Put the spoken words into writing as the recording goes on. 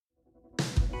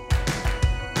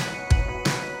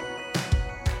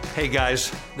Hey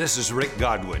guys, this is Rick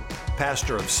Godwin,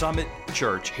 pastor of Summit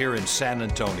Church here in San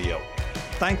Antonio.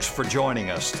 Thanks for joining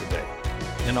us today.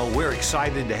 We're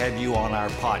excited to have you on our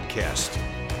podcast.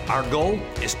 Our goal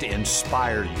is to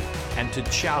inspire you and to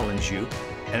challenge you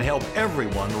and help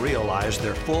everyone realize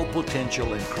their full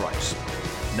potential in Christ.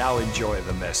 Now enjoy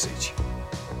the message.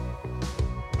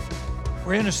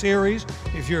 We're in a series,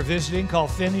 if you're visiting,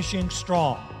 called Finishing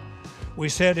Strong. We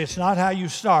said it's not how you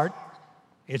start,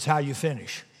 it's how you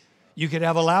finish. You could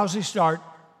have a lousy start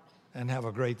and have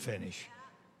a great finish.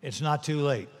 It's not too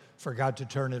late for God to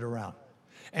turn it around.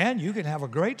 And you can have a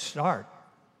great start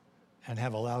and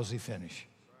have a lousy finish.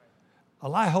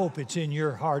 Well, I hope it's in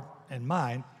your heart and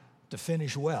mind to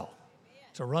finish well,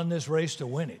 to run this race to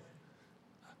win it.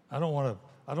 I don't want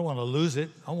to lose it.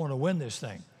 I want to win this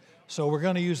thing. So we're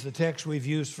going to use the text we've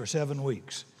used for 7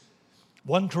 weeks.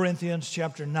 1 Corinthians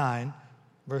chapter 9,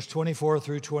 verse 24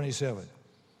 through 27.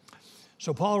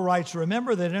 So Paul writes,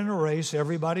 "Remember that in a race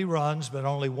everybody runs, but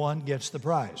only one gets the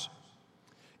prize.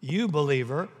 You,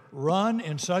 believer, run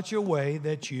in such a way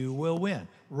that you will win."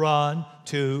 Run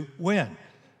to win.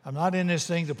 I'm not in this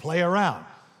thing to play around.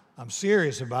 I'm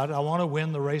serious about it. I want to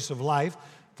win the race of life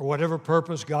for whatever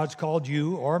purpose God's called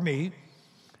you or me.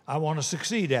 I want to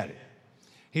succeed at it.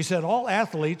 He said, all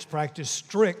athletes practice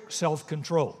strict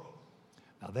self-control.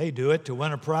 Now, they do it to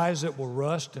win a prize that will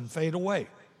rust and fade away.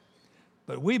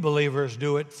 But we believers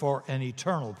do it for an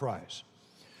eternal prize.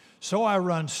 So I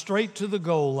run straight to the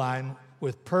goal line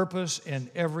with purpose in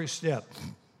every step.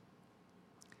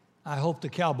 I hope the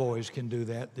Cowboys can do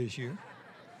that this year.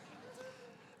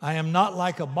 I am not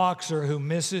like a boxer who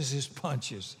misses his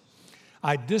punches.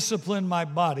 I discipline my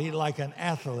body like an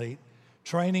athlete,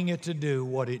 training it to do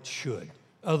what it should.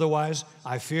 Otherwise,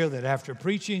 I fear that after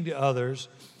preaching to others,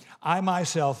 I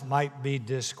myself might be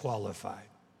disqualified.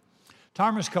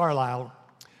 Thomas Carlyle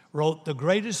wrote, "The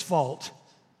greatest fault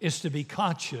is to be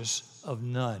conscious of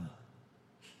none."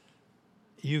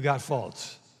 You got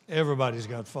faults. Everybody's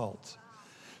got faults.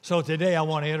 So today I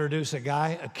want to introduce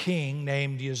a king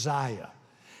named Uzziah.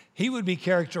 He would be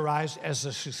characterized as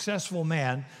a successful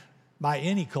man by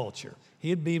any culture.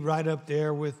 He'd be right up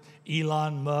there with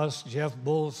Elon Musk, Jeff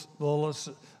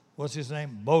Bezos, what's his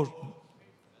name?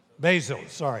 Bezos,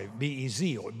 sorry,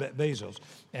 Bezos,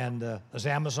 and his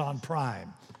Amazon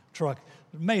Prime truck.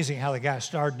 Amazing how the guy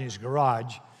started in his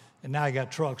garage, and now he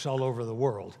got trucks all over the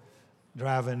world,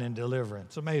 driving and delivering.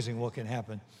 It's amazing what can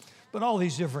happen. But all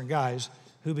these different guys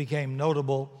who became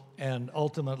notable and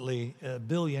ultimately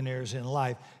billionaires in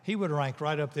life, he would rank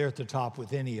right up there at the top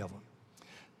with any of them.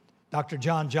 Dr.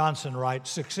 John Johnson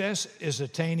writes, "Success is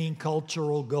attaining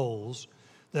cultural goals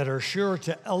that are sure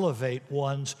to elevate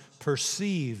one's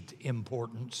perceived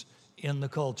importance in the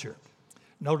culture."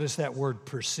 Notice that word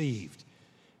perceived.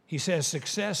 He says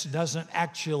success doesn't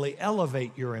actually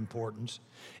elevate your importance,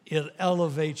 it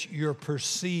elevates your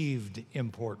perceived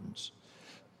importance.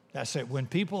 That's it. When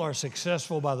people are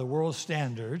successful by the world's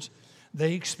standards,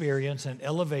 they experience an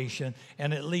elevation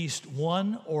in at least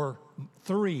one or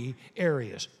three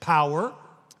areas: power,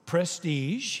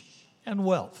 prestige, and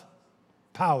wealth.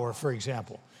 Power, for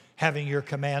example, having your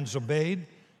commands obeyed,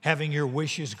 having your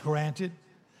wishes granted.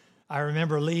 I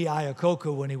remember Lee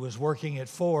Iacocca, when he was working at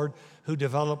Ford, who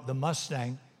developed the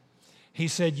Mustang. He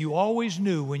said, you always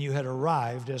knew when you had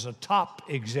arrived as a top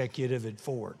executive at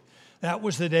Ford. That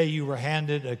was the day you were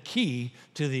handed a key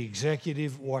to the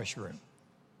executive washroom.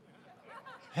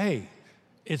 Hey,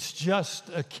 it's just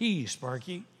a key,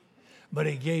 Sparky, but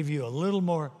it gave you a little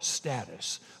more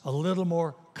status, a little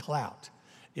more clout.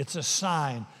 It's a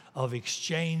sign of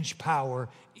exchange power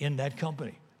in that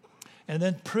company. And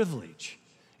then privilege.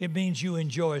 It means you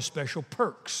enjoy special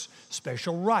perks,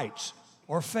 special rights,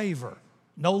 or favor.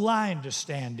 No line to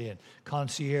stand in.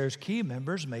 Concierge key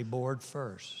members may board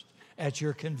first at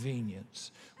your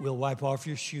convenience. We'll wipe off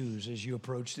your shoes as you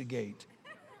approach the gate.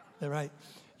 Is that right?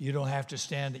 You don't have to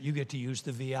stand. You get to use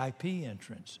the VIP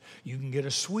entrance. You can get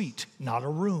a suite, not a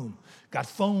room. Got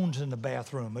phones in the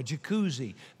bathroom, a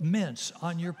jacuzzi, mints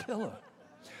on your pillow.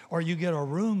 Or you get a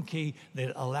room key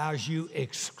that allows you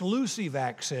exclusive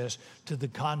access to the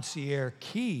concierge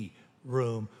key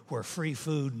room where free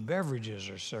food and beverages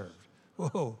are served.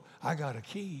 Whoa, I got a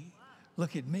key.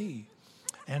 Look at me.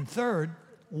 And third,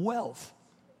 wealth.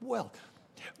 Wealth.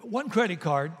 One credit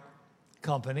card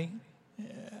company,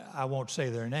 I won't say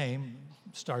their name,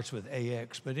 starts with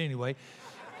AX, but anyway,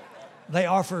 they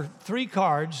offer 3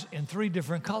 cards in 3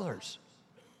 different colors.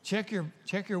 Check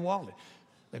your wallet.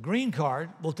 The green card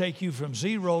will take you from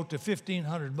 $0 to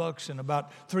 $1,500 in about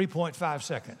 3.5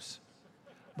 seconds.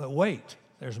 But wait,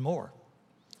 there's more.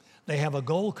 They have a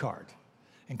gold card.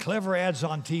 And clever ads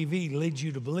on TV lead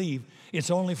you to believe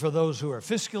it's only for those who are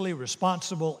fiscally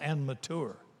responsible and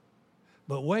mature.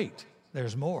 But wait,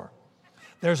 there's more.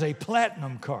 There's a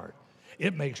platinum card.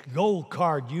 It makes gold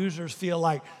card users feel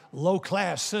like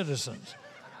low-class citizens.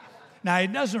 Now,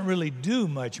 it doesn't really do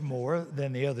much more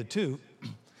than the other two.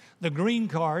 The green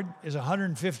card is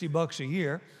 $150 a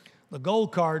year. The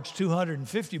gold card's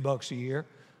 $250 a year.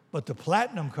 But the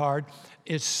platinum card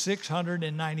is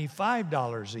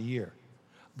 $695 a year.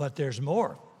 But there's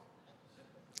more.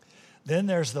 Then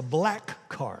there's the black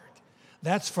card.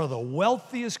 That's for the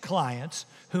wealthiest clients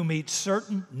who meet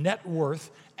certain net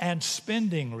worth and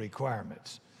spending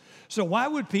requirements. So why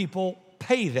would people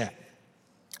pay that?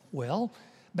 Well,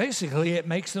 basically it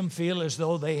makes them feel as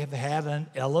though they have had an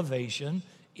elevation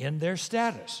in their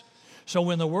status. So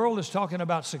when the world is talking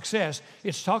about success,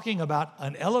 it's talking about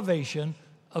an elevation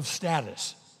of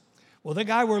status. Well, the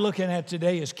guy we're looking at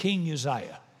today is King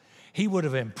Uzziah. He would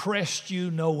have impressed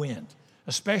you no end,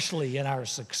 especially in our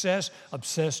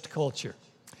success-obsessed culture.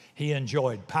 He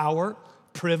enjoyed power,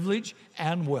 privilege,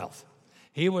 and wealth.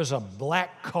 He was a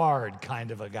black card kind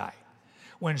of a guy.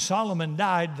 When Solomon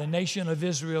died, the nation of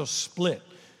Israel split.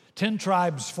 10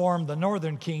 tribes formed the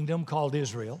northern kingdom called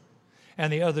Israel,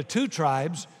 and the other 2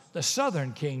 tribes, the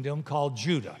southern kingdom called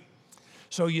Judah.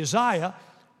 So Uzziah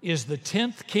is the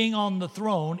 10th king on the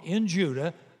throne in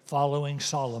Judah following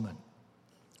Solomon.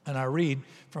 And I read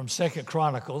from 2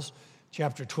 Chronicles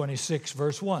chapter 26,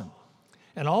 verse 1.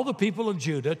 And all the people of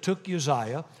Judah took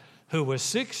Uzziah, who was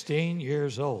 16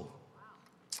 years old,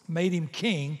 made him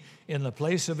king in the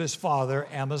place of his father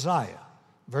Amaziah.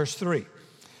 Verse 3.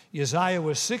 Uzziah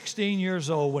was 16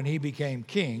 years old when he became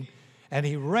king, and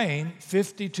he reigned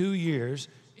 52 years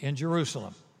in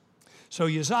Jerusalem. So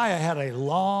Uzziah had a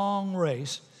long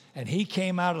race, and he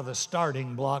came out of the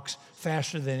starting blocks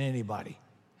faster than anybody.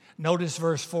 Notice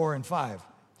verse 4 and 5.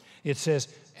 It says,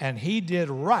 and he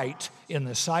did right in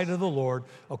the sight of the Lord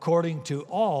according to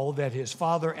all that his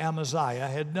father Amaziah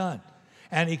had done.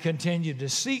 And he continued to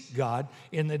seek God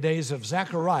in the days of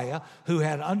Zechariah, who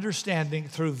had understanding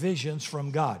through visions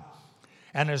from God.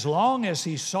 And as long as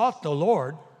he sought the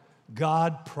Lord,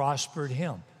 God prospered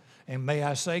him. And may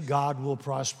I say, God will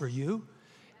prosper you.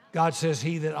 God says,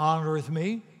 he that honoreth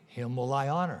me, him will I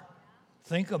honor.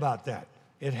 Think about that.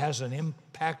 It has an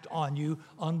impact on you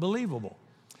unbelievable.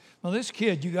 Now, this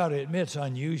kid, you got to admit, is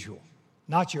unusual.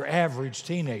 Not your average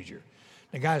teenager.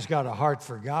 The guy's got a heart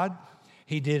for God.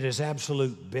 He did his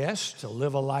absolute best to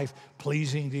live a life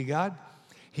pleasing to God.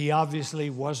 He obviously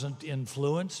wasn't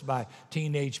influenced by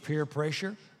teenage peer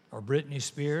pressure or Britney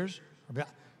Spears.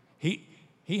 He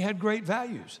had great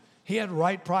values. He had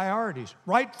right priorities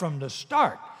right from the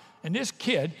start. And this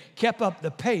kid kept up the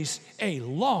pace a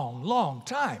long, long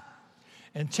time.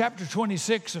 In chapter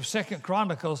 26 of 2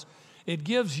 Chronicles, it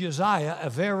gives Uzziah a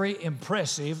very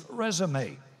impressive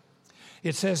resume.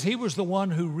 It says he was the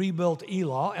one who rebuilt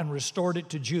Elah and restored it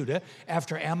to Judah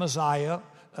after Amaziah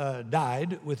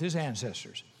died with his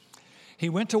ancestors. He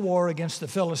went to war against the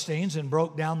Philistines and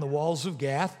broke down the walls of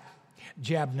Gath,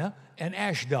 Jabneh, and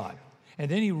Ashdod. And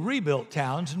then he rebuilt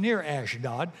towns near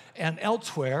Ashdod and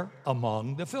elsewhere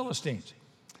among the Philistines.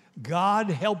 God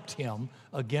helped him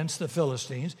against the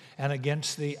Philistines and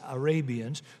against the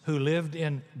Arabians who lived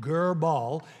in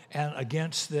Gur-Baal and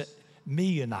against the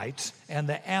Meunites and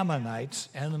the Ammonites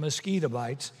and the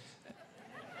Mosquitobites.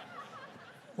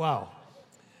 Wow.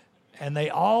 And they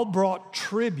all brought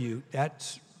tribute,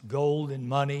 that's gold and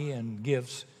money and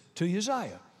gifts, to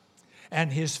Uzziah.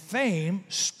 And his fame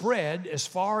spread as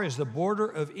far as the border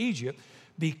of Egypt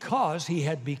because he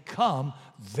had become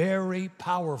very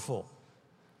powerful.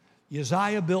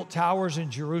 Uzziah built towers in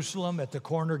Jerusalem at the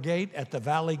corner gate, at the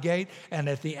valley gate, and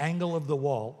at the angle of the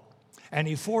wall, and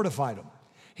he fortified them.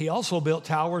 He also built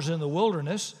towers in the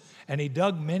wilderness, and he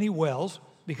dug many wells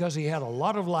because he had a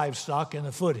lot of livestock in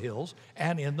the foothills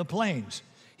and in the plains.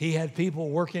 He had people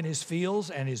work in his fields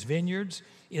and his vineyards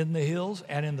in the hills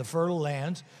and in the fertile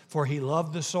lands, for he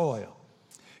loved the soil.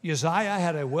 Uzziah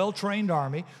had a well-trained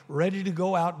army ready to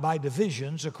go out by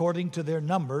divisions according to their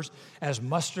numbers as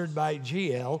mustered by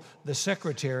Jeiel, the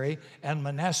secretary, and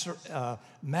Maaseiah,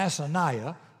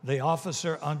 the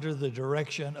officer under the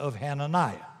direction of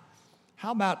Hananiah.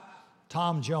 How about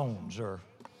Tom Jones or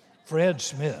Fred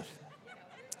Smith?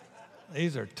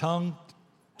 These are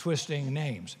tongue-twisting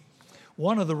names.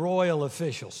 One of the royal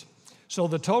officials. So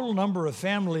the total number of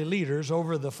family leaders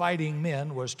over the fighting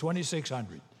men was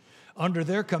 2,600. Under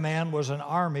their command was an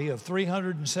army of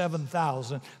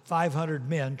 307,500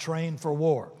 men trained for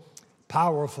war.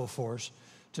 Powerful force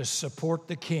to support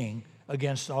the king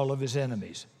against all of his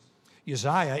enemies.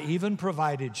 Uzziah even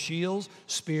provided shields,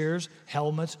 spears,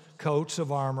 helmets, coats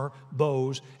of armor,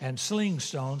 bows, and sling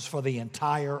stones for the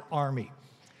entire army.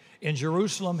 In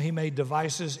Jerusalem, he made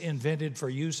devices invented for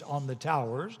use on the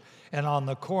towers and on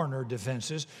the corner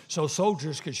defenses, so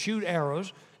soldiers could shoot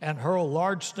arrows and hurl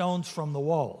large stones from the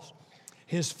walls.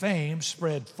 His fame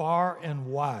spread far and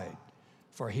wide,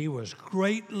 for he was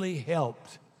greatly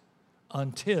helped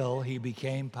until he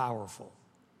became powerful.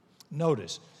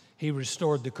 Notice, he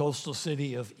restored the coastal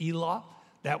city of Elah.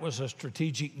 That was a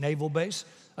strategic naval base,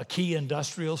 a key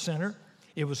industrial center.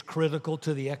 It was critical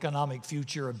to the economic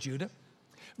future of Judah.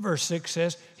 Verse 6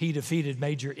 says he defeated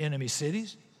major enemy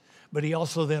cities, but he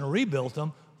also then rebuilt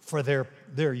them for their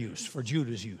use, for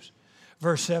Judah's use.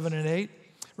 Verse 7 and 8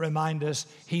 remind us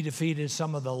he defeated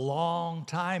some of the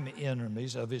long-time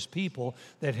enemies of his people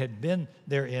that had been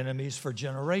their enemies for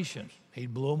generations. He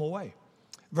blew them away.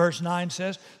 Verse 9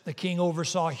 says the king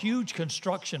oversaw huge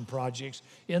construction projects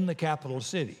in the capital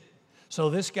city. So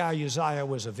this guy Uzziah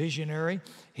was a visionary.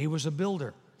 He was a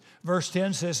builder. Verse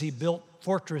 10 says he built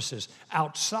fortresses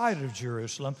outside of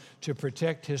Jerusalem to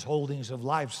protect his holdings of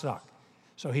livestock.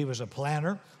 So he was a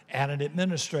planner and an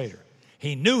administrator.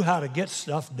 He knew how to get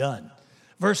stuff done.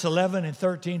 Verse 11 and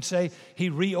 13 say he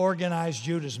reorganized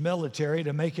Judah's military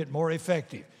to make it more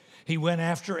effective. He went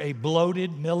after a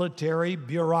bloated military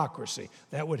bureaucracy.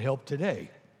 That would help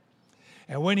today.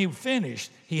 And when he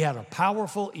finished, he had a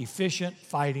powerful, efficient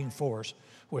fighting force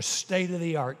with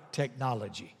state-of-the-art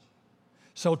technology.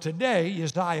 So today,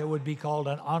 Uzziah would be called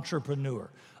an entrepreneur,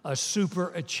 a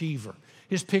super achiever.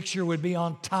 His picture would be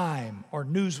on Time or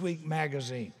Newsweek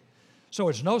magazine. So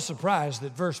it's no surprise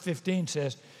that verse 15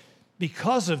 says,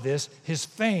 because of this, his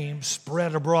fame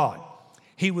spread abroad.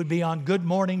 He would be on Good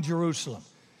Morning Jerusalem.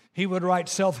 He would write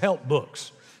self-help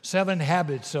books, 7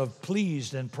 Habits of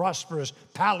Pleased and Prosperous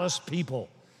Palace People.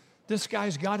 This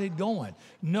guy's got it going.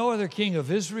 No other king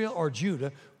of Israel or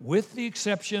Judah, with the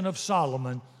exception of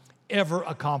Solomon, ever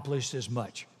accomplished as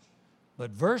much.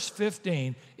 But verse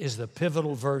 15 is the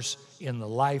pivotal verse in the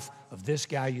life of this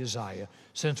guy Uzziah,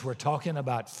 since we're talking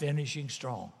about finishing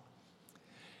strong.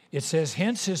 It says,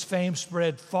 hence his fame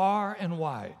spread far and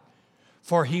wide,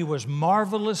 for he was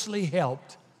marvelously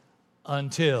helped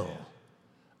until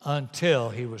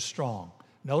he was strong.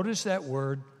 Notice that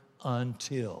word,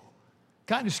 until.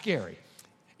 Kind of scary.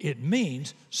 It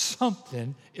means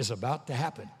something is about to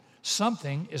happen.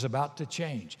 Something is about to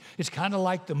change. It's kind of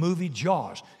like the movie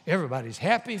Jaws. Everybody's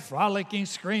happy, frolicking,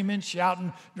 screaming,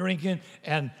 shouting, drinking,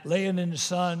 and laying in the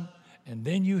sun. And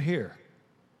then you hear,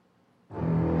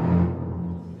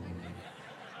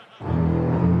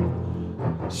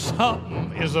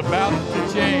 something is about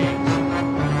to change.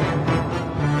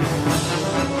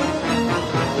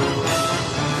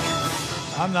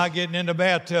 I'm not getting in the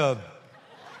bathtub.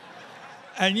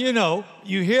 And you know,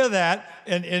 you hear that,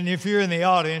 and if you're in the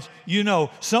audience, you know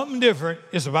something different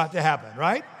is about to happen,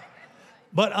 right?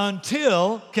 But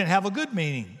until can have a good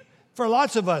meaning. For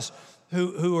lots of us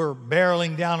who are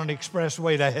barreling down an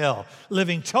expressway to hell,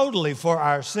 living totally for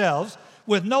ourselves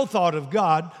with no thought of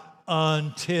God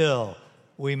until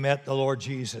we met the Lord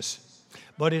Jesus.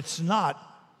 But it's not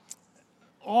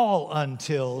all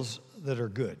untils that are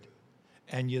good.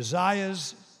 And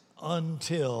Uzziah's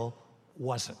until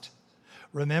wasn't.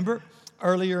 Remember,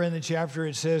 earlier in the chapter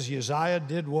it says Uzziah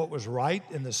did what was right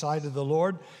in the sight of the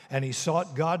Lord, and he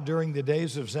sought God during the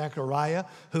days of Zechariah,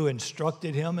 who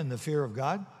instructed him in the fear of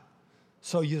God.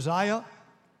 So Uzziah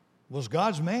was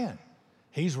God's man.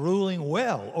 He's ruling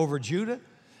well over Judah,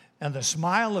 and the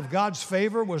smile of God's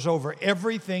favor was over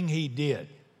everything he did.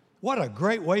 What a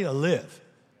great way to live.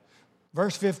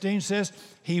 Verse 15 says,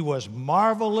 he was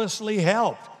marvelously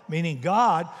helped, meaning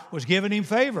God was giving him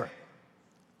favor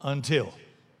until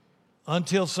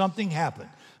something happened,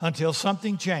 until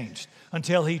something changed,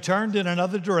 until he turned in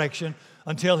another direction,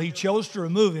 until he chose to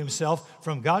remove himself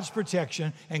from God's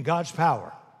protection and God's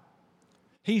power.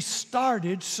 He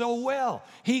started so well.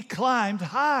 He climbed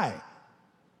high,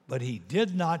 but he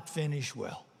did not finish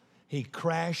well. He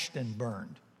crashed and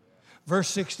burned. Verse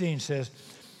 16 says,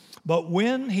 but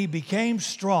when he became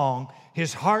strong,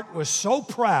 his heart was so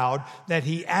proud that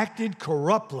he acted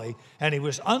corruptly, and he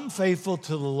was unfaithful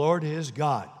to the Lord his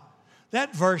God.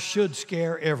 That verse should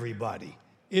scare everybody.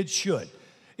 It should.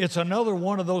 It's another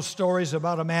one of those stories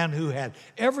about a man who had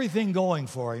everything going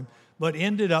for him, but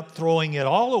ended up throwing it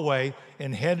all away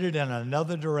and headed in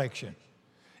another direction.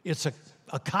 It's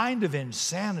a kind of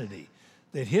insanity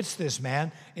that hits this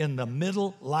man in the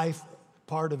middle life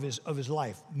part of his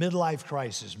life, midlife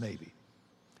crisis maybe.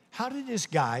 How did this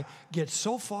guy get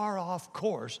so far off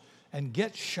course and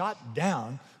get shot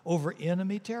down over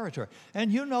enemy territory.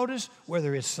 And you notice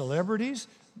whether it's celebrities,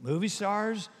 movie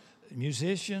stars,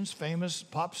 musicians, famous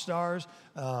pop stars,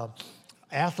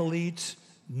 athletes,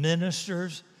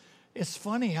 ministers, it's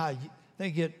funny how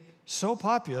they get so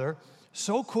popular,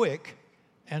 so quick,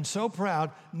 and so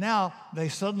proud. Now they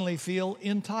suddenly feel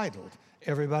entitled.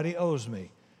 Everybody owes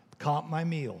me. Comp my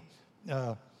meal.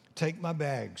 Take my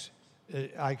bags.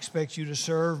 I expect you to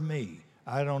serve me.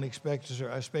 I don't expect to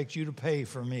serve. I expect you to pay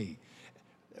for me.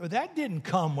 That didn't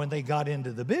come when they got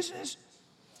into the business.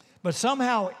 But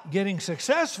somehow getting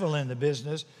successful in the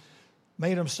business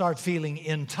made them start feeling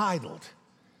entitled.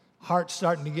 Heart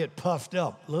starting to get puffed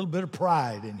up. A little bit of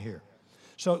pride in here.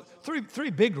 So three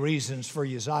big reasons for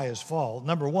Uzziah's fall.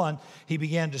 Number one, he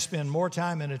began to spend more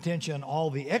time and attention on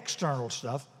all the external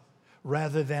stuff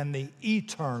rather than the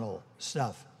eternal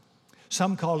stuff.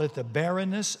 Some call it the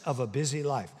barrenness of a busy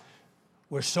life.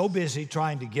 We're so busy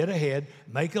trying to get ahead,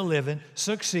 make a living,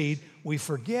 succeed, we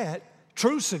forget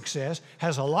true success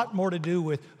has a lot more to do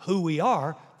with who we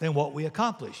are than what we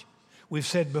accomplish. We've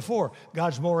said before,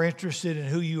 God's more interested in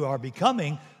who you are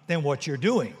becoming than what you're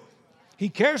doing. He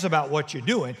cares about what you're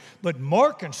doing, but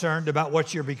more concerned about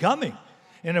what you're becoming.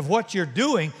 And if what you're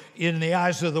doing in the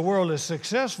eyes of the world is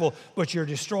successful, but you're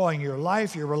destroying your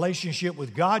life, your relationship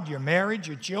with God, your marriage,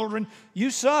 your children, you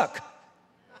suck.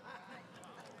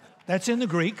 That's in the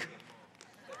Greek.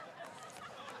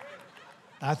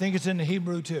 I think it's in the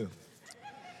Hebrew too.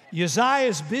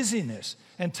 Uzziah's busyness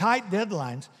and tight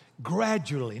deadlines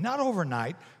gradually, not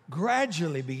overnight,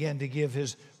 gradually began to give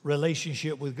his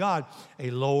relationship with God a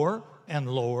lower and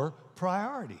lower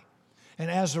priority.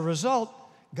 And as a result,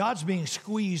 God's being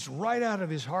squeezed right out of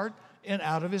his heart and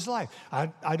out of his life.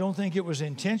 I don't think it was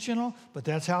intentional, but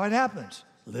that's how it happens,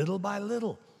 little by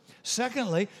little.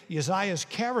 Secondly, Uzziah's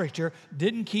character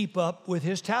didn't keep up with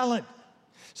his talent.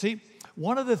 See,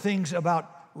 one of the things about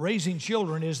raising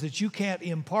children is that you can't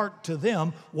impart to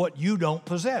them what you don't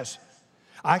possess.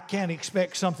 I can't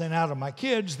expect something out of my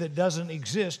kids that doesn't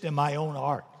exist in my own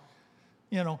heart.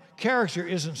 You know, character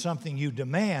isn't something you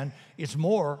demand, it's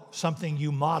more something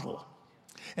you model.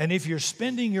 And if you're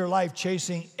spending your life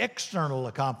chasing external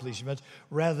accomplishments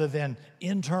rather than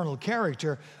internal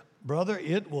character, brother,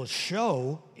 it will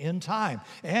show in time.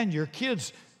 And your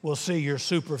kids will see your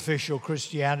superficial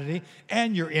Christianity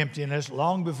and your emptiness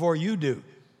long before you do.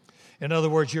 In other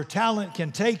words, your talent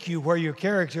can take you where your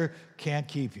character can't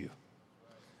keep you,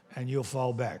 and you'll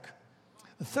fall back.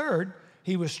 Third,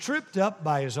 he was tripped up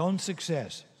by his own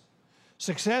success.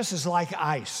 Success is like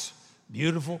ice.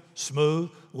 Beautiful, smooth,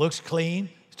 looks clean,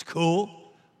 it's cool.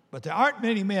 But there aren't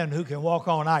many men who can walk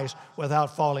on ice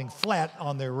without falling flat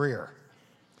on their rear.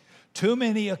 Too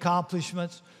many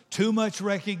accomplishments, too much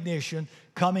recognition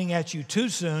coming at you too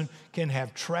soon can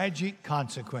have tragic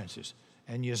consequences.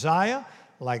 And Uzziah,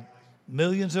 like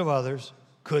millions of others,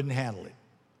 couldn't handle it.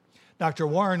 Dr.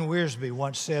 Warren Wiersbe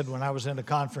once said when I was in a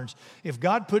conference, if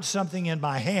God puts something in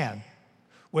my hand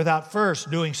without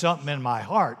first doing something in my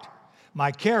heart,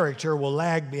 my character will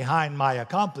lag behind my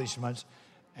accomplishments,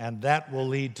 and that will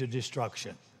lead to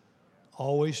destruction.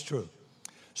 Always true.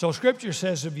 So Scripture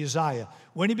says of Uzziah,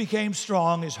 when he became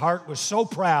strong, his heart was so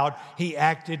proud, he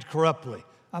acted corruptly.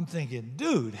 I'm thinking,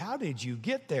 dude, how did you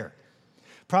get there?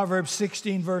 Proverbs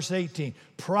 16, verse 18,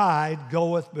 pride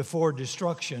goeth before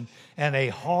destruction, and a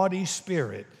haughty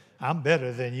spirit, I'm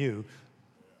better than you,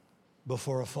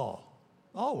 before a fall.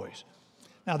 Always.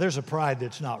 Now, there's a pride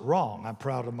that's not wrong. I'm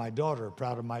proud of my daughter,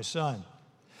 proud of my son.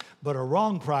 But a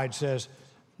wrong pride says,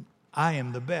 I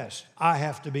am the best. I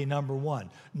have to be number one.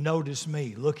 Notice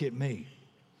me. Look at me.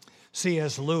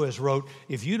 C.S. Lewis wrote,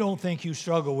 if you don't think you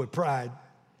struggle with pride,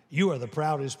 you are the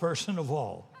proudest person of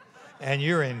all, and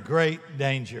you're in great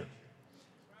danger.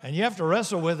 And you have to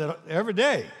wrestle with it every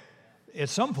day. At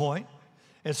some point,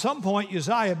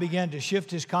 Uzziah began to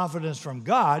shift his confidence from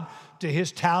God to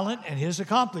his talent and his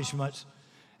accomplishments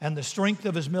and the strength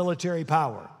of his military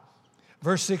power.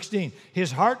 Verse 16,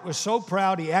 his heart was so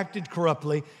proud he acted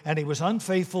corruptly, and he was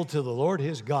unfaithful to the Lord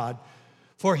his God,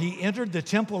 for he entered the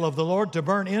temple of the Lord to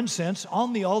burn incense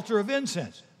on the altar of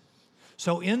incense.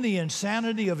 So in the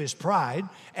insanity of his pride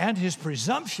and his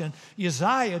presumption,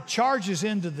 Uzziah charges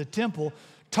into the temple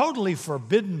totally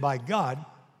forbidden by God.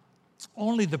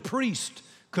 Only the priest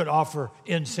could offer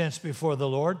incense before the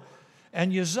Lord.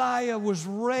 And Uzziah was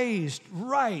raised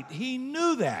right. He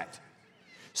knew that.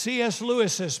 C.S.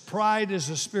 Lewis says pride is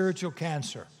a spiritual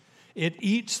cancer. It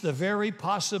eats the very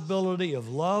possibility of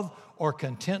love or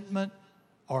contentment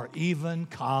or even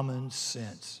common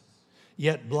sense.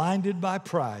 Yet blinded by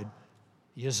pride,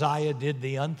 Uzziah did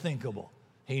the unthinkable.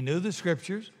 He knew the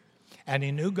Scriptures. And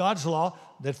he knew God's law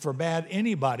that forbade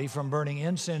anybody from burning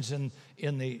incense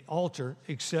in the altar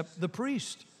except the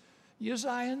priest.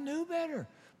 Uzziah knew better,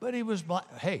 but he was blind.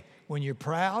 Hey, when you're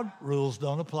proud, rules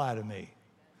don't apply to me.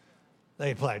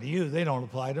 They apply to you, they don't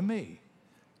apply to me.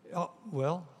 Oh,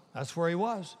 well, that's where he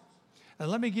was. And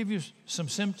let me give you some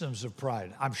symptoms of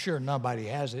pride. I'm sure nobody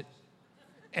has it.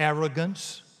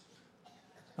 Arrogance.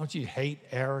 Don't you hate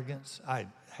arrogance? I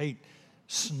hate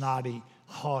snotty,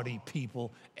 haughty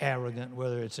people, arrogant,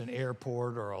 whether it's an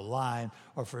airport or a line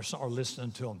or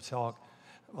listening to them talk.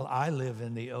 Well, I live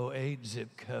in the 08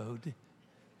 zip code.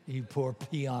 You poor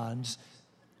peons.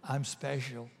 I'm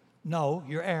special. No,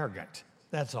 you're arrogant.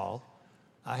 That's all.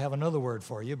 I have another word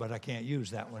for you, but I can't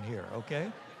use that one here,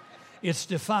 okay? It's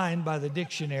defined by the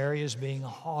dictionary as being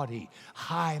haughty,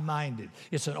 high-minded.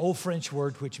 It's an old French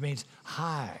word which means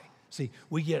high. See,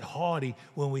 we get haughty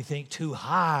when we think too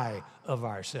high of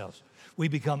ourselves. We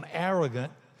become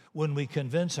arrogant when we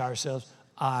convince ourselves,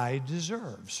 I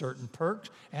deserve certain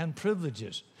perks and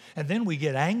privileges. And then we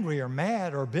get angry or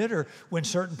mad or bitter when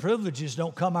certain privileges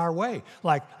don't come our way.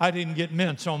 Like, I didn't get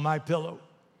mints on my pillow.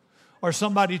 Or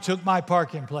somebody took my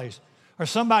parking place. Or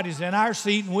somebody's in our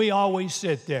seat and we always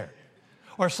sit there.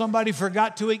 Or somebody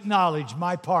forgot to acknowledge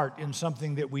my part in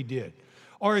something that we did.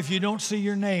 Or if you don't see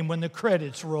your name when the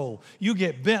credits roll, you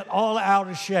get bent all out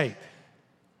of shape.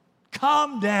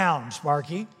 Calm down,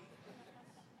 Sparky.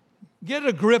 Get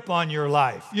a grip on your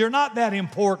life. You're not that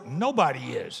important.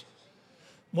 Nobody is.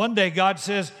 One day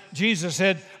Jesus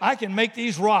said, I can make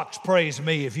these rocks praise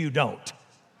me if you don't.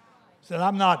 He said,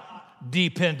 I'm not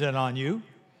dependent on you.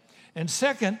 And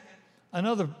second,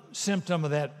 another symptom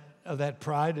of that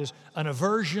pride is an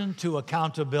aversion to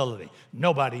accountability.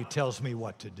 Nobody tells me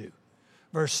what to do.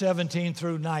 Verse 17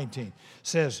 through 19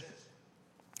 says,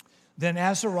 Then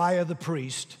Azariah the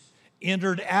priest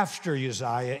entered after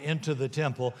Uzziah into the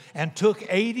temple and took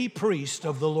 80 priests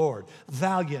of the Lord,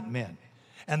 valiant men.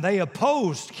 And they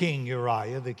opposed King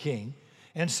Uriah the king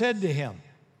and said to him,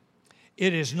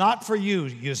 It is not for you,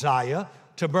 Uzziah,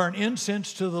 to burn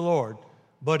incense to the Lord,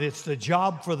 but it's the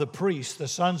job for the priests, the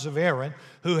sons of Aaron,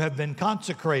 who have been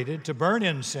consecrated to burn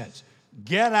incense.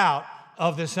 Get out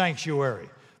of the sanctuary,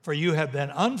 for you have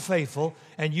been unfaithful,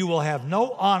 and you will have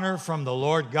no honor from the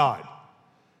Lord God.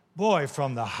 Boy,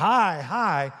 from the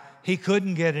high, he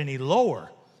couldn't get any lower.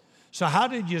 So how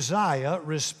did Uzziah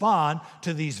respond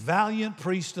to these valiant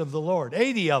priests of the Lord?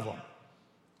 80 of them.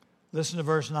 Listen to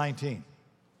verse 19.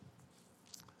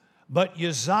 But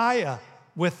Uzziah,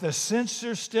 with the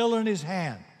censer still in his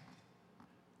hand,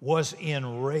 was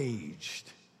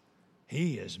enraged.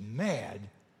 He is mad.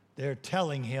 They're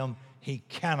telling him he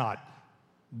cannot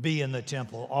be in the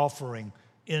temple offering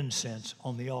incense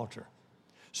on the altar.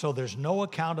 So there's no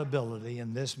accountability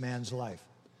in this man's life.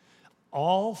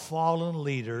 All fallen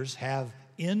leaders have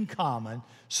in common,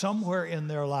 somewhere in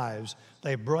their lives,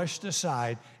 they brushed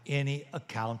aside any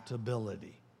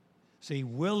accountability. See,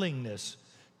 willingness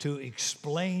to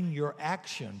explain your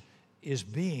action is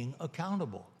being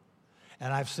accountable.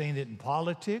 And I've seen it in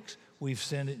politics. We've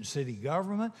seen it in city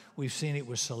government. We've seen it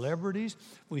with celebrities.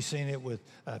 We've seen it with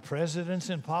presidents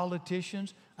and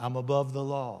politicians. I'm above the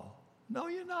law. No,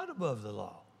 you're not above the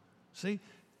law. See,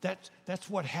 that's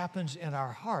what happens in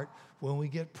our heart when we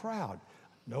get proud.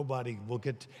 Nobody will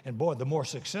get, and boy, the more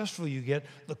successful you get,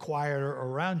 the quieter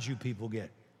around you people get.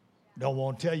 Don't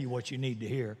want to tell you what you need to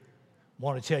hear.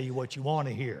 Want to tell you what you want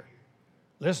to hear.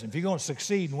 Listen, if you're going to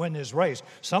succeed and win this race,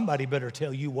 somebody better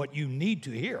tell you what you need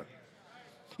to hear.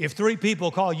 If 3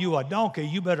 people call you a donkey,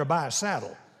 you better buy a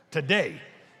saddle today.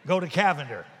 Go to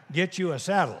Cavender, get you a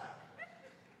saddle.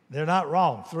 They're not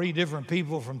wrong. 3 different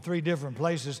people from 3 different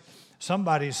places.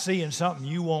 Somebody's seeing something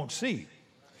you won't see.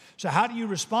 So how do you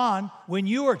respond when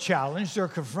you are challenged or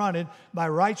confronted by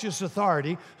righteous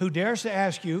authority who dares to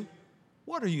ask you,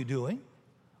 what are you doing?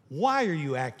 Why are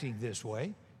you acting this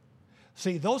way?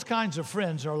 See, those kinds of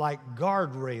friends are like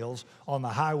guardrails on the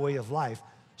highway of life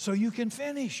so you can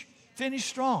finish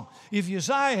strong. If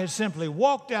Uzziah had simply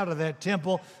walked out of that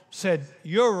temple, said,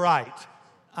 you're right,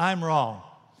 I'm wrong.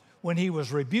 When he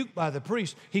was rebuked by the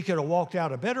priest, he could have walked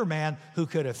out a better man who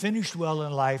could have finished well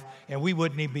in life, and we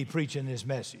wouldn't even be preaching this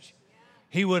message.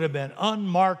 He would have been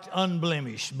unmarked,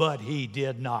 unblemished, but he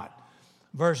did not.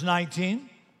 Verse 19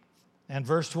 and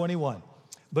verse 21.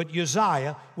 But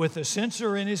Uzziah, with the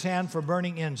censer in his hand for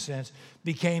burning incense,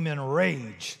 became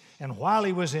enraged. And while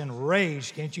he was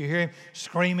enraged, can't you hear him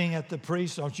screaming at the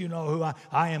priest? Don't you know who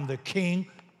I am, the king?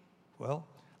 Well,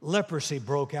 leprosy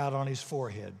broke out on his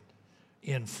forehead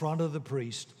in front of the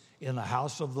priest in the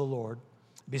house of the Lord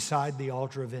beside the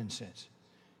altar of incense.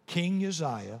 King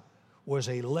Uzziah was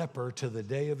a leper to the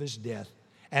day of his death,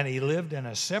 And he lived in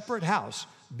a separate house,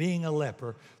 being a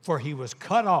leper, for he was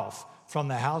cut off from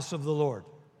the house of the Lord.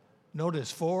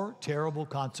 Notice 4 terrible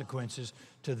consequences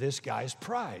to this guy's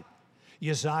pride.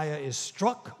 Uzziah is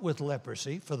struck with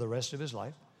leprosy for the rest of his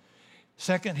life.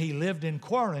 Second, he lived in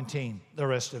quarantine the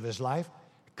rest of his life,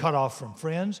 cut off from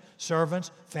friends,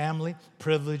 servants, family,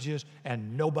 privileges,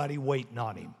 and nobody waiting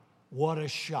on him. What a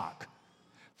shock.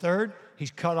 Third,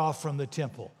 he's cut off from the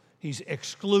temple. He's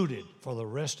excluded for the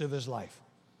rest of his life.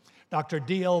 Dr.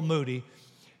 D.L. Moody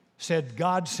said,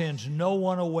 God sends no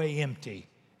one away empty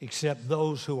except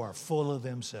those who are full of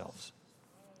themselves.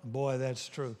 Boy, that's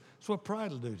true. That's what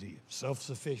pride will do to you,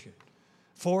 self-sufficient.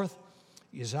 Fourth,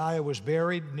 Uzziah was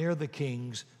buried near the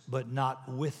kings, but not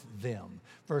with them.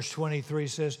 Verse 23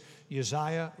 says,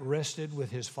 Uzziah rested with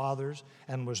his fathers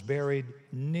and was buried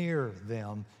near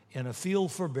them in a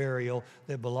field for burial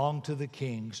that belonged to the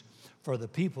kings, for the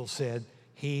people said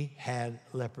he had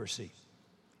leprosy.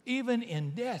 Even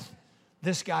in death,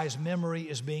 this guy's memory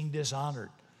is being dishonored.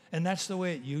 And that's the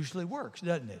way it usually works,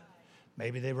 doesn't it?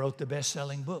 Maybe they wrote the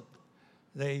best-selling book.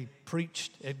 They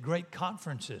preached at great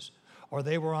conferences, or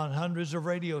they were on hundreds of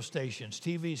radio stations,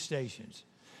 TV stations.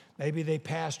 Maybe they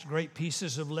passed great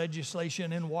pieces of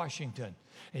legislation in Washington.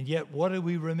 And yet, what do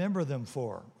we remember them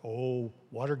for? Oh,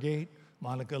 Watergate,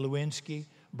 Monica Lewinsky,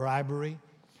 bribery,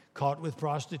 caught with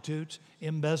prostitutes,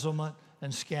 embezzlement,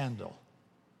 and scandal.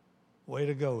 Way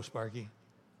to go, Sparky.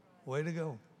 Way to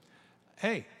go.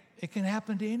 Hey, it can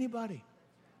happen to anybody.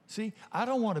 See, I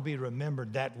don't want to be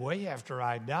remembered that way after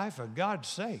I die, for God's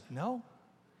sake, no.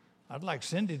 I'd like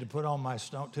Cindy to put on my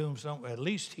tombstone, at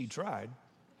least he tried.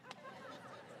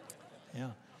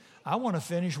 Yeah. I want to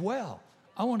finish well.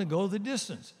 I want to go the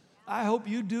distance. I hope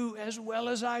you do as well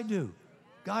as I do.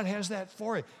 God has that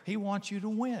for you. He wants you to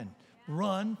win.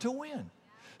 Run to win.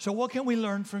 So what can we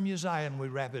learn from Uzziah, and we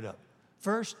wrap it up?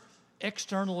 First,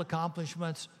 external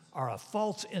accomplishments are a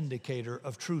false indicator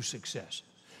of true success.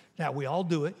 Now, we all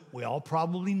do it. We all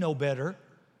probably know better.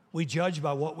 We judge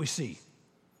by what we see.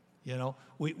 You know,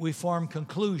 we form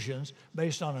conclusions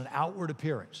based on an outward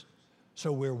appearance.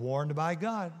 So we're warned by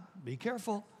God, be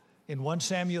careful. In 1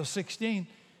 Samuel 16,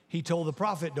 he told the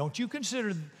prophet, don't you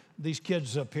consider these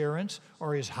kids' appearance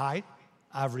or his height.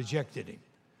 I've rejected him.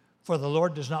 For the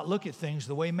Lord does not look at things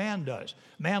the way man does.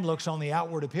 Man looks on the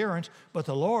outward appearance, but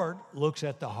the Lord looks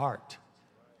at the heart.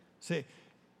 See,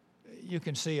 you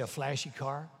can see a flashy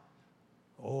car,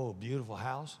 oh, beautiful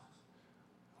house,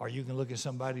 or you can look at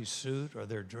somebody's suit or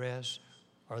their dress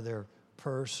or their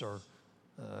purse or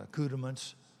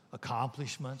accoutrements,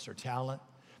 accomplishments or talent,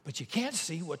 but you can't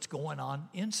see what's going on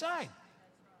inside,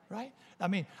 right? I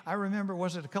mean, I remember,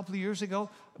 was it a couple of years ago,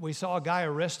 we saw a guy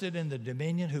arrested in the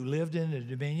Dominion who lived in the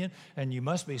Dominion, and you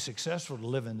must be successful to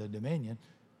live in the Dominion,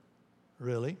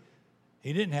 really.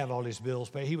 He didn't have all his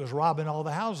bills paid. He was robbing all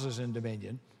the houses in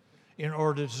Dominion in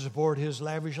order to support his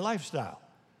lavish lifestyle.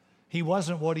 He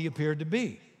wasn't what he appeared to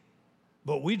be.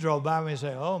 But we drove by him and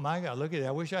said, oh, my God, look at that.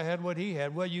 I wish I had what he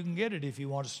had. Well, you can get it if you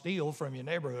want to steal from your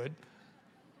neighborhood.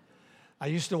 I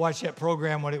used to watch that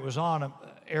program when it was on,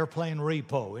 Airplane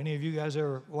Repo. Any of you guys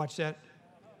ever watch that?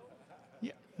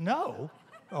 Yeah, no.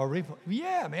 Or repo.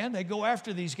 Yeah, man, they go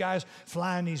after these guys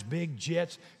flying these big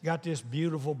jets, got this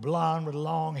beautiful blonde with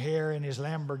long hair in his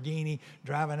Lamborghini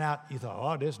driving out. You thought,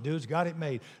 oh, this dude's got it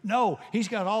made. No, he's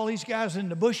got all these guys in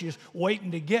the bushes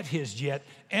waiting to get his jet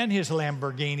and his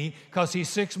Lamborghini because he's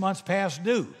 6 months past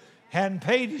due. Hadn't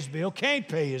paid his bill, can't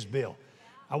pay his bill.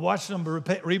 I watched them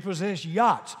repossess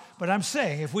yachts. But I'm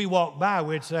saying if we walk by,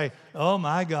 we'd say, oh,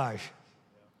 my gosh,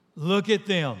 look at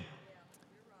them.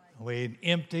 We'd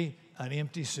empty an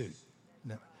empty suit.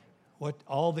 No. What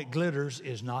all that glitters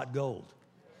is not gold.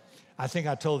 I think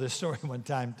I told this story one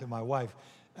time to my wife.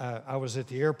 I was at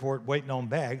the airport waiting on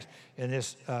bags, and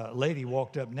this lady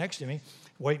walked up next to me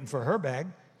waiting for her bag,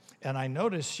 and I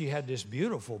noticed she had this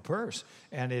beautiful purse,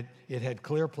 and it had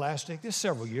clear plastic. This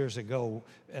several years ago.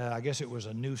 I guess it was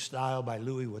a new style by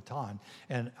Louis Vuitton,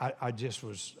 and I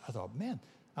thought, man,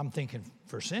 I'm thinking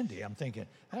for Cindy, I'm thinking,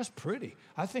 that's pretty.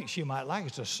 I think she might like it.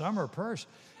 It's a summer purse.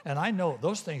 And I know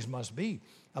those things must be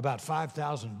about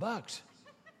 $5,000.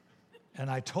 And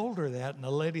I told her that, and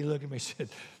the lady looked at me and said,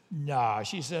 nah.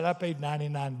 She said, I paid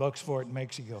 $99 for it in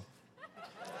Mexico.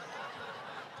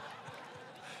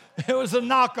 It was a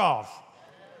knockoff.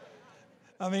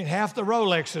 I mean, half the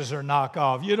Rolexes are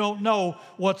knockoff. You don't know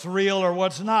what's real or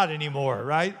what's not anymore,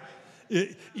 right?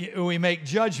 We make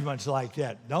judgments like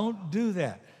that. Don't do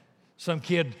that. Some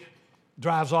kid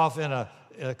drives off in a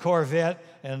Corvette,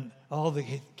 and all the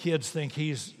kids think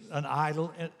he's an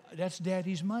idol. And that's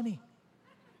daddy's money.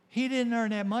 He didn't earn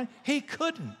that money. He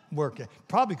couldn't work it.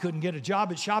 Probably couldn't get a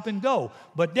job at Shop and Go,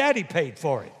 but Daddy paid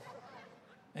for it.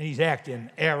 And he's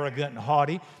acting arrogant and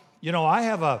haughty. You know, I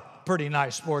have a pretty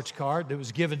nice sports car that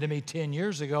was given to me 10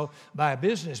 years ago by a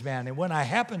businessman. And when I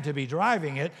happen to be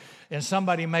driving it and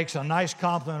somebody makes a nice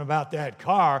compliment about that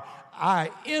car,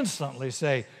 I instantly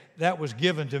say, that was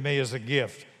given to me as a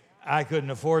gift. I couldn't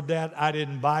afford that. I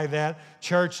didn't buy that.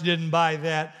 Church didn't buy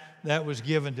that. That was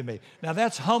given to me. Now,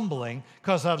 that's humbling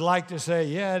because I'd like to say,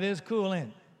 yeah, it is cool, ain't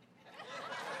it?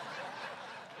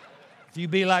 If you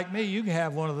be like me, you can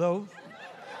have one of those.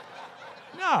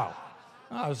 No,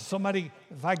 somebody,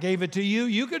 if I gave it to you,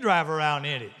 you could drive around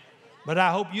in it. But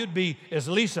I hope you'd be at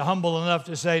least humble enough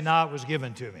to say, no, it was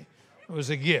given to me. It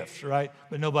was a gift, right?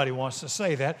 But nobody wants to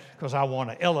say that because I want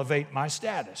to elevate my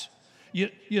status.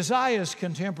 Uzziah's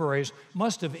contemporaries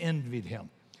must have envied him,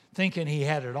 thinking he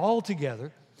had it all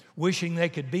together, wishing they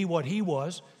could be what he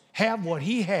was, have what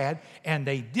he had, and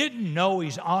they didn't know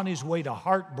he's on his way to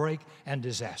heartbreak and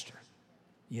disaster.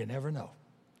 You never know.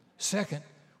 Second,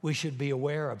 we should be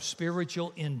aware of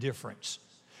spiritual indifference.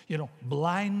 You know,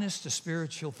 blindness to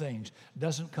spiritual things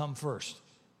doesn't come first.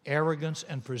 Arrogance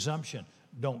and presumption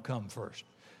don't come first.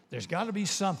 There's got to be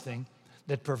something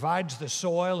that provides the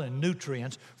soil and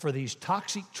nutrients for these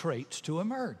toxic traits to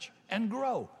emerge and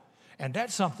grow. And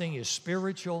that something is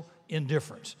spiritual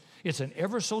indifference. It's an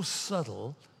ever so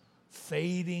subtle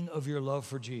fading of your love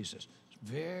for Jesus.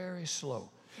 It's very slow.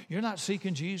 You're not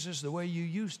seeking Jesus the way you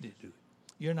used to do.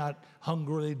 You're not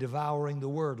hungrily devouring the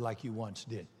Word like you once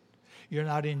did. You're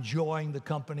not enjoying the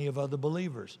company of other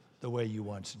believers the way you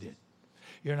once did.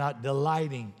 You're not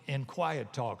delighting in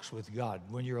quiet talks with God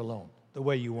when you're alone the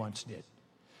way you once did.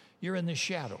 You're in the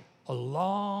shadow, a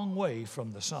long way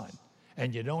from the sun,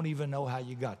 and you don't even know how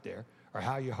you got there or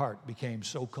how your heart became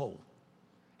so cold.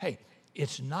 Hey,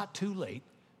 it's not too late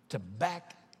to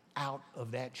back out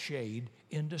of that shade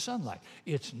into sunlight.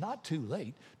 It's not too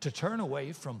late to turn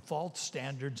away from false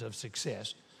standards of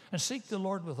success and seek the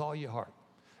Lord with all your heart.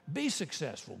 Be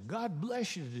successful. God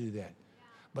bless you to do that.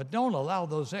 But don't allow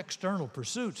those external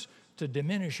pursuits to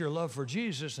diminish your love for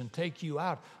Jesus and take you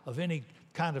out of any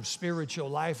kind of spiritual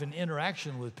life and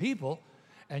interaction with people,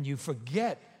 and you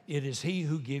forget it is He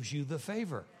who gives you the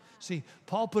favor. See,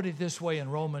 Paul put it this way in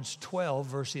Romans 12,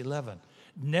 verse 11.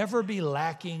 Never be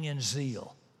lacking in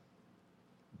zeal,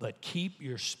 but keep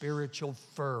your spiritual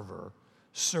fervor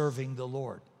serving the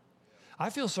Lord. I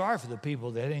feel sorry for the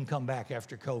people that didn't come back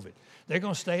after COVID. They're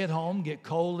going to stay at home, get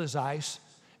cold as ice,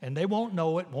 and they won't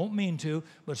know it, won't mean to,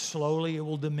 but slowly it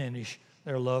will diminish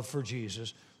their love for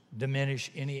Jesus, diminish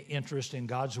any interest in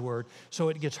God's Word, so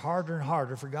it gets harder and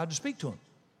harder for God to speak to them.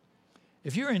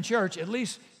 If you're in church, at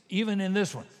least even in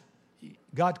this one,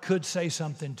 God could say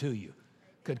something to you,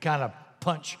 could kind of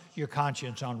punch your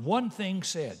conscience on one thing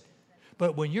said.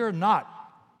 But when you're not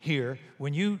here,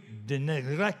 when you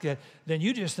neglect it, then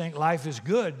you just think life is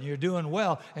good and you're doing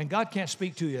well, and God can't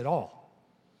speak to you at all.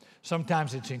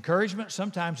 Sometimes it's encouragement,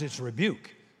 sometimes it's rebuke,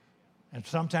 and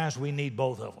sometimes we need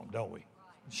both of them, don't we?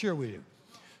 Sure we do.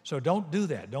 So don't do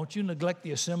that. Don't you neglect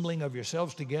the assembling of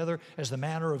yourselves together as the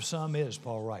manner of some is,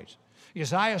 Paul writes.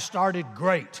 Uzziah started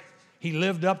great. He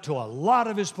lived up to a lot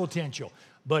of his potential,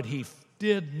 but he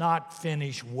did not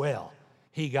finish well.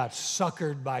 He got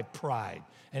suckered by pride,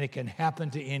 and it can happen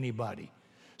to anybody.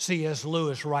 C.S.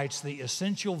 Lewis writes, the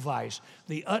essential vice,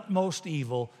 the utmost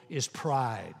evil is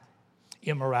pride.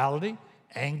 Immorality,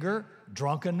 anger,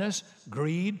 drunkenness,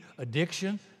 greed,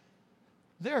 addiction,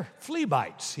 they're flea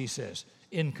bites, he says,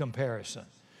 in comparison.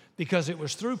 Because it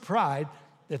was through pride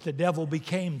that the devil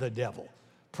became the devil.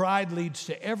 Pride leads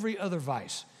to every other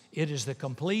vice. It is the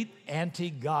complete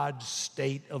anti-God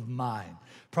state of mind.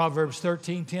 Proverbs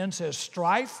 13:10 says,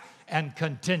 strife and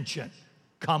contention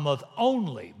cometh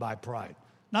only by pride.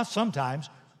 Not sometimes,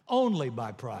 only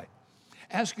by pride.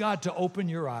 Ask God to open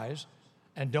your eyes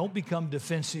and don't become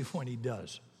defensive when He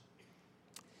does.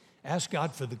 Ask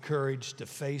God for the courage to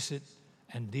face it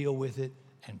and deal with it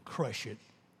and crush it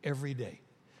every day.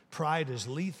 Pride is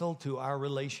lethal to our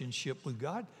relationship with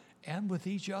God and with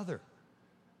each other.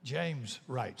 James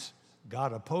writes,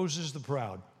 God opposes the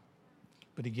proud,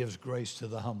 but He gives grace to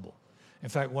the humble. In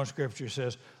fact, one scripture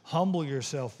says, humble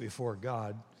yourself before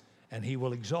God, and He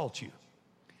will exalt you.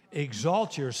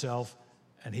 Exalt yourself,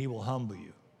 and He will humble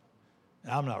you.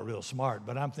 Now, I'm not real smart,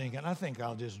 but I'm thinking, I think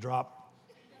I'll just drop.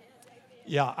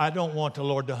 Yeah, I don't want the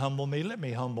Lord to humble me. Let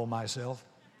me humble myself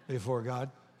before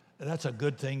God. That's a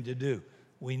good thing to do.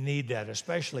 We need that,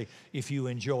 especially if you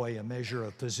enjoy a measure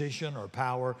of position or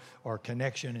power or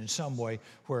connection in some way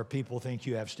where people think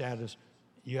you have status.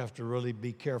 You have to really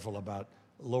be careful about,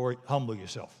 Lord, humble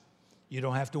yourself. You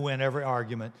don't have to win every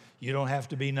argument. You don't have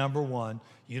to be number one.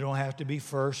 You don't have to be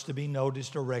first to be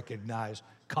noticed or recognized.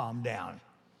 Calm down.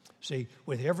 See,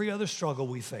 with every other struggle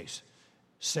we face,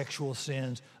 sexual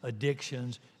sins,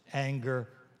 addictions, anger,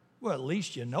 well, at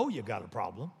least you know you got a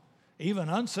problem. Even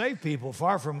unsaved people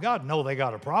far from God know they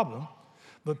got a problem.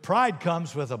 But pride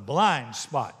comes with a blind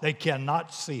spot. They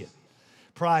cannot see it.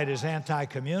 Pride is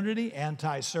anti-community,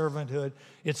 anti-servanthood.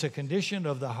 It's a condition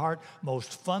of the heart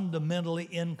most fundamentally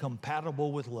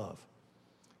incompatible with love.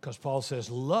 Because Paul says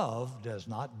love does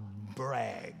not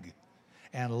brag,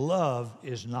 and love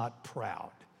is not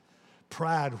proud.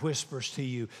 Pride whispers to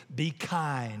you, be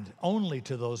kind only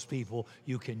to those people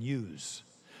you can use.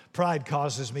 Pride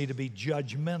causes me to be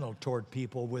judgmental toward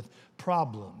people with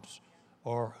problems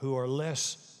or who are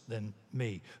less than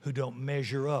me, who don't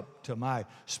measure up to my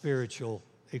spiritual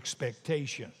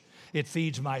expectation. It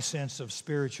feeds my sense of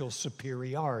spiritual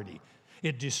superiority.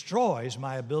 It destroys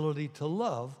my ability to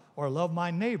love or love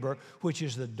my neighbor, which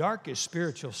is the darkest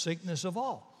spiritual sickness of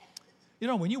all. You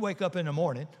know, when you wake up in the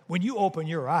morning, when you open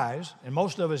your eyes, and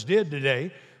most of us did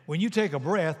today, when you take a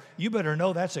breath, you better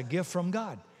know that's a gift from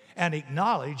God. And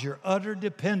acknowledge your utter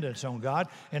dependence on God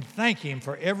and thank Him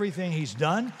for everything He's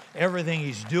done, everything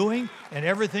He's doing, and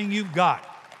everything you've got,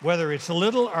 whether it's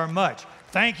little or much.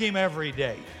 Thank Him every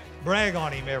day. Brag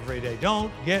on Him every day.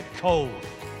 Don't get cold.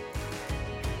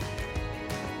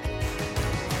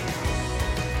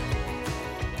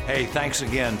 Hey, thanks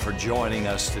again for joining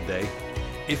us today.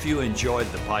 If you enjoyed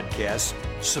the podcast,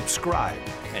 subscribe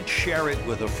and share it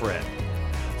with a friend.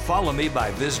 Follow me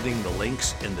by visiting the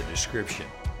links in the description.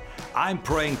 I'm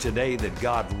praying today that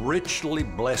God richly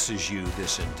blesses you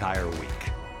this entire week.